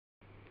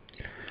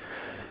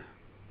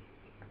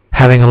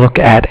having a look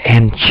at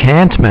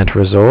Enchantment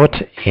Resort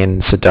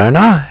in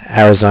Sedona,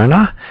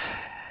 Arizona,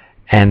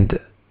 and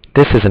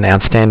this is an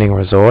outstanding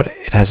resort.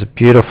 It has a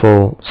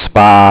beautiful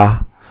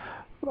spa,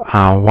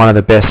 one of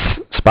the best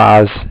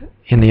spas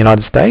in the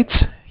United States.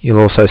 You'll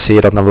also see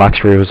it on the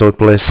Luxury Resort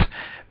Bliss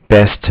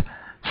Best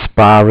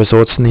Spa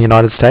Resorts in the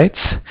United States,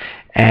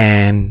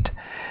 and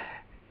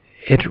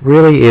it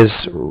really is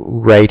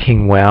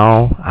rating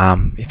well.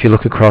 If you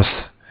look across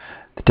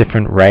the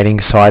different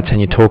rating sites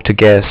and you talk to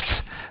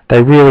guests,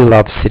 they really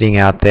love sitting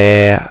out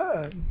there,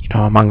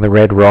 among the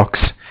red rocks.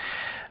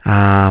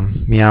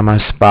 Miyamo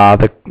Spa,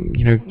 the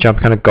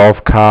jump on a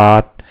golf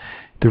cart,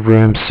 the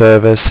room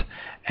service,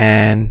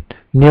 and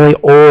nearly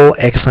all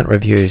excellent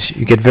reviews.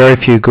 You get very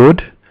few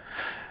good,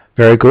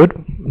 very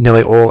good,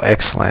 nearly all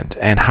excellent,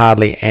 and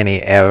hardly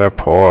any ever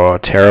poor or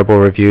terrible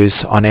reviews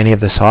on any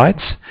of the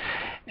sites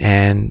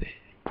and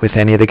with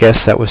any of the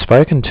guests that we've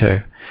spoken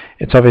to.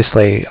 It's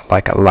obviously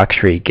like a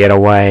luxury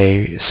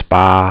getaway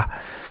spa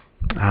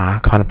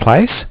kind of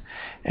place,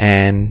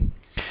 and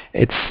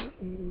it's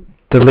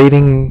the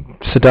leading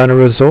Sedona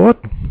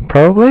resort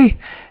probably,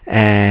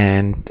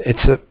 and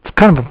it's a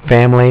kind of a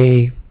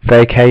family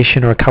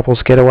vacation or a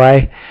couple's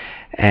getaway,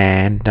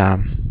 and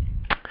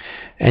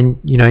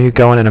you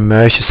go in and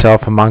immerse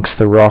yourself amongst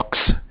the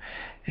rocks,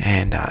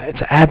 and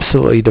it's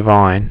absolutely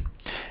divine.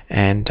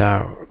 And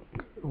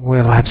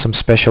we'll have some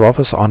special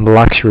offers on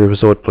Luxury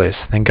Resort Bliss.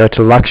 Then go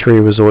to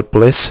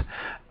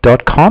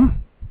luxuryresortbliss.com.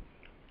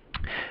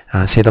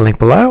 See the link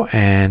below,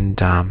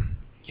 and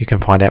you can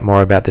find out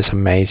more about this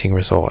amazing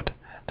resort.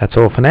 That's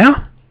all for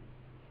now.